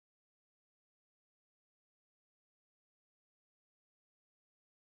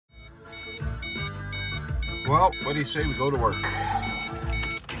Well, what do you say we go to work?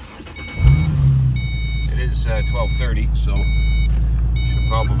 It is 12:30, so should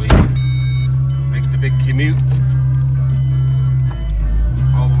probably make the big commute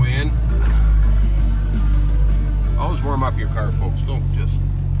all the way in. Always warm up your car, folks. Don't just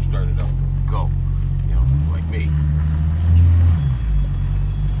start it up and go, you know, like me.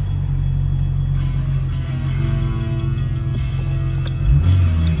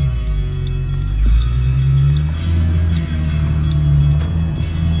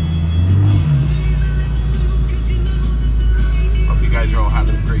 Hope you guys are all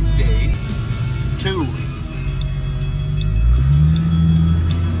having a great day, too.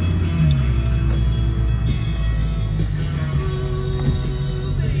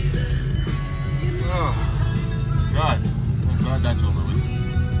 That's over with.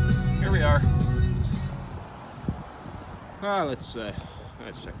 Here we are. Let's check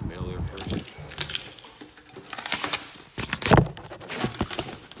the mail here first.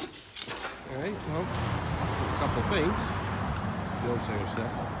 Alright, well, a couple things. No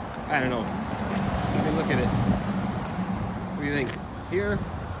stuff. I don't know. Let me look at it. What do you think? Here?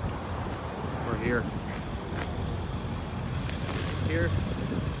 Or here? Here?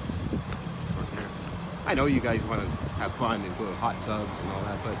 I know you guys want to have fun and go to hot tubs and all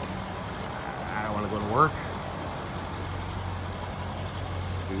that, but I don't want to go to work.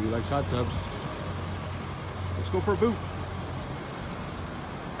 Who likes hot tubs? Let's go for a boot.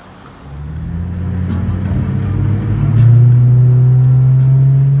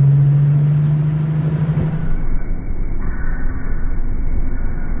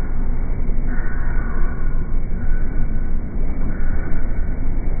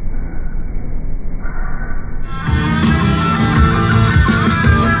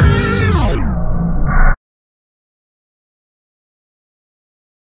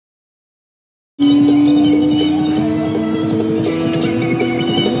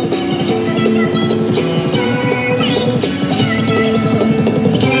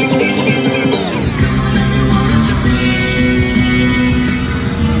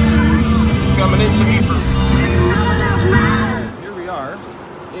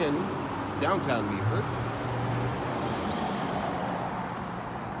 Downtown Meaford.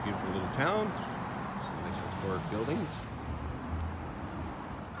 Beautiful little town. Nice historic buildings.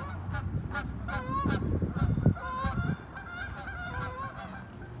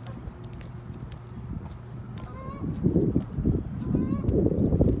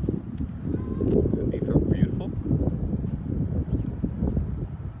 Isn't Meaford beautiful?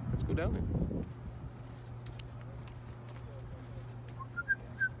 Let's go down there.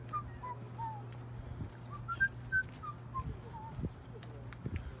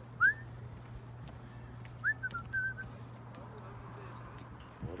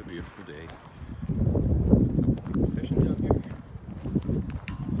 What a beautiful day. Fishing down here.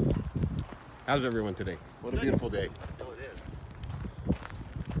 How's everyone today? What a beautiful day. Oh, it is.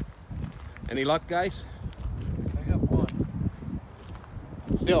 Any luck, guys? I got one.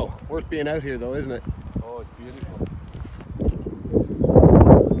 Still, worth being out here though, isn't it? Oh, it's beautiful.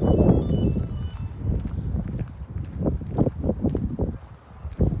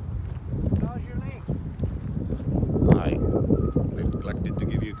 How's your lake? I neglected to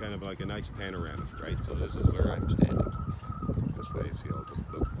give you kind of like a nice panoramic, right? So this is where I'm standing. This way you see all the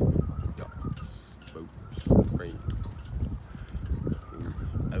boats, cranes,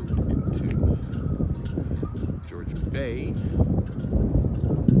 out into Georgian Bay.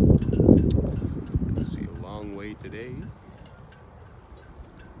 See a long way today.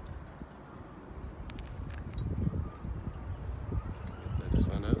 Get that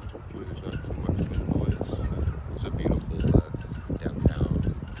sun out. Hopefully there's not too much wind noise. It's a beautiful downtown.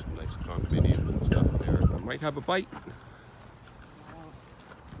 Some nice condominiums and stuff there. I might have a bite.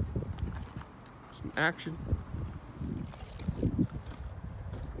 Some action.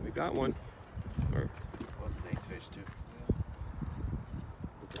 We got one. Or Oh, it's a nice fish too.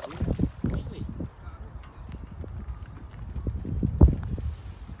 what's it? Really?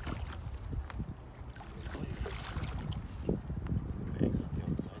 Eggs on the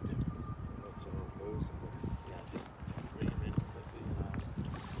outside there. Yeah, just bring them in quickly and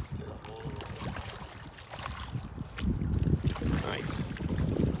get a hold of them.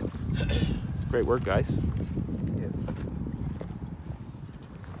 Nice. Great work, guys.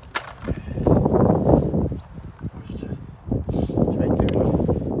 Right there.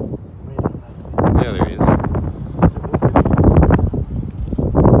 Yeah, there he is.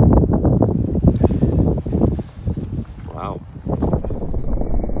 Wow.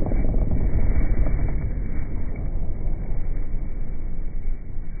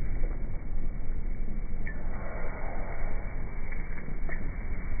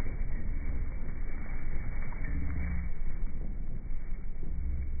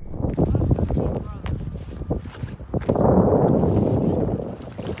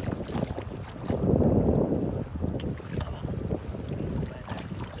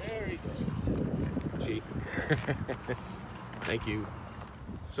 Thank you.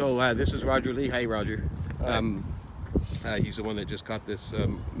 So this is Roger Lee. Hey, Roger. He's the one that just caught this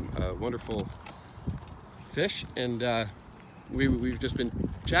wonderful fish, and we've just been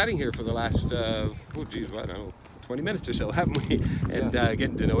chatting here for the last, oh geez, I don't know, 20 minutes or so, haven't we? And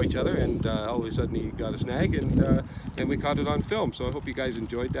getting to know each other, and all of a sudden he got a snag, and we caught it on film. So I hope you guys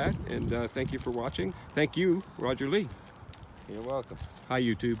enjoyed that, and thank you for watching. Thank you, Roger Lee. You're welcome. Hi,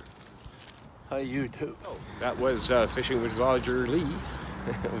 YouTube. Hi, YouTube. Oh, that was Fishing with Roger Lee.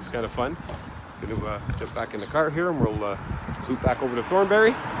 It was kind of fun. Gonna jump back in the car here, and we'll loop back over to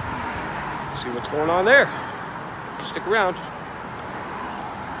Thornberry, see what's going on there. Stick around.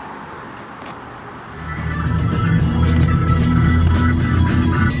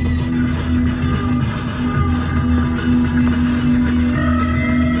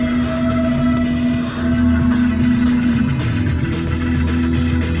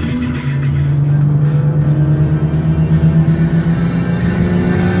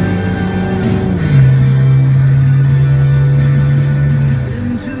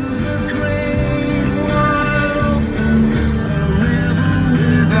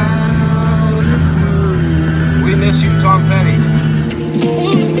 Tom Petty.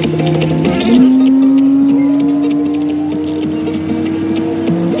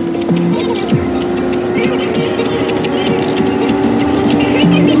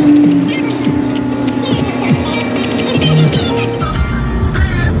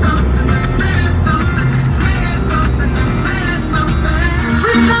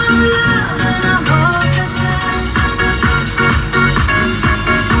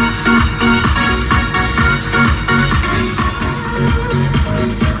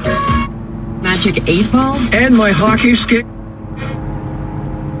 Magic 8 Ball and my hockey stick.